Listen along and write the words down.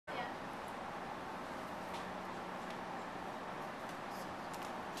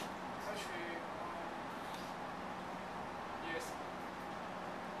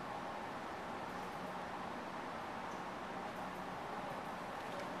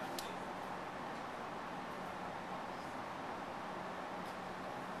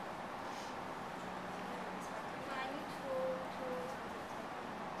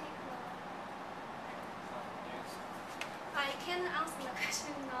I can answer the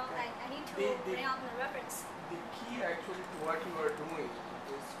question now. I need to bring up the reference. The key actually to what you are doing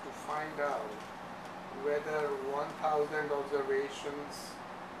is to find out whether 1,000 observations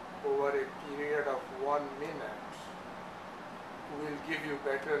over a period of 1 minute will give you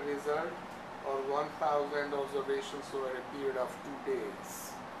better result, or 1,000 observations over a period of 2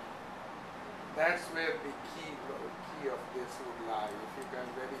 days. That's where the key of this would lie, if you can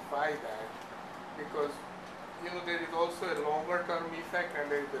verify that, because there is also a longer term effect and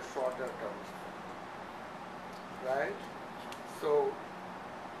there is a shorter term effect, right? So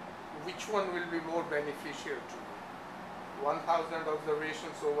which one will be more beneficial to you? 1,000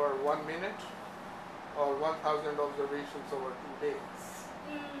 observations over 1 minute or 1,000 observations over 2 days?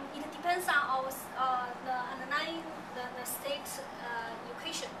 It depends on the underlying the state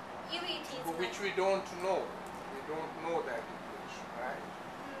equation. If it is which we don't know. We don't know that equation, right?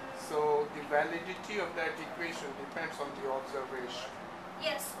 So the validity of that equation depends on the observation.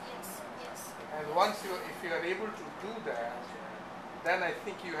 Yes. And if you are able to do that, then I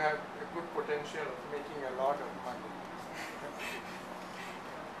think you have a good potential of making a lot of money.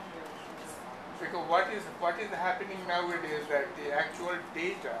 Because what is happening nowadays that the actual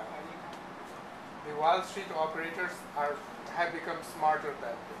data, the Wall Street operators have become smarter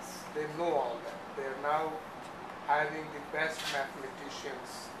than this. They know all that. They are now hiring the best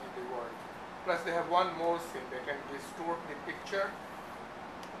mathematicians in the world. Plus they have one more thing, they can distort the picture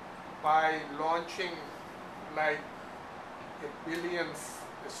by launching like 1 billion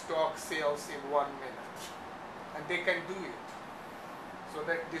stock sales in 1 minute. And they can do it. So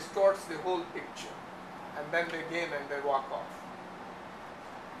that distorts the whole picture. And then they gain and they walk off.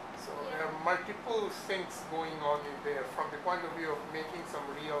 So there are multiple things going on in there from the point of view of making some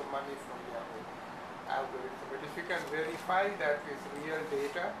real money from the algorithm. But if you can verify that with real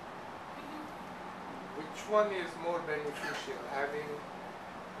data, which one is more beneficial, having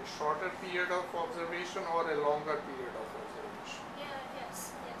a shorter period of observation or a longer period of observation?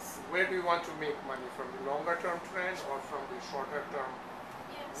 Yes. Where do you want to make money, from the longer term trend or from the shorter term,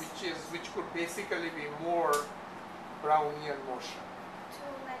 which could basically be more Brownian motion?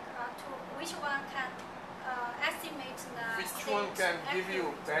 To which one can estimate the Which state one can give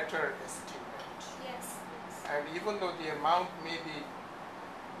you accurate? better estimate? Yes. And even though the amount may be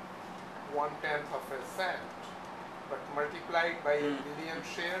 1/10 of a cent, but multiplied by 1 billion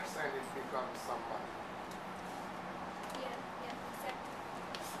shares and it becomes some money. Yeah, exactly.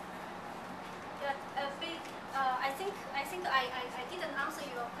 I think I didn't answer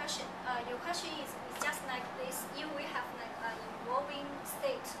your question. Your question is just like this: if we have like an evolving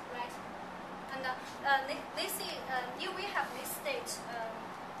state, right? And this is if we have this state,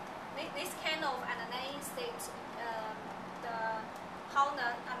 this kind of underlying state, how the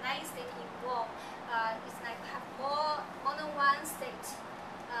underlying state evolve is like have more than one state.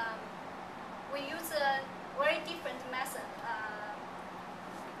 We use a very different method.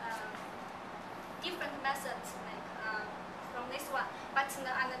 Different methods from this one, but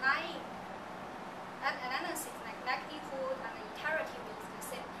the underlying analysis like likelihood and iterative is the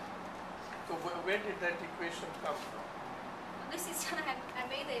same. So where did that equation come from? This is I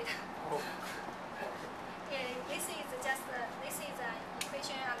made it. Oh. Yeah, this is just this is an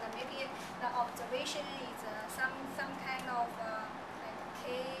equation, and maybe the observation is some kind of like k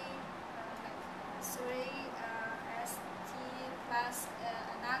like 3 st plus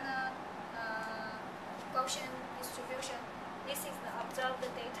another Gaussian distribution. This is the observed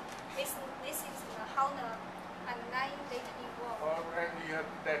data. This is how the underlying data evolve. And you have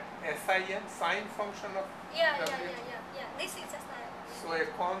that SIN, sign function of Yeah. This is just so a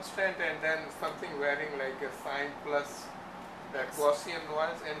constant and then something varying like a sign plus that Gaussian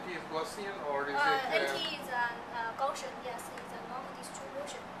was. NT is Gaussian, or is it? NT is Gaussian. Yes, it's a normal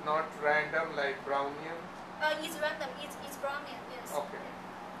distribution. Not random like Brownian. It's random. It's Brownian. Yes. Okay.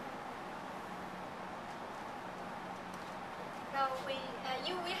 Now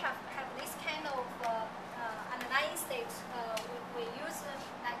we have this kind of underlying state, we use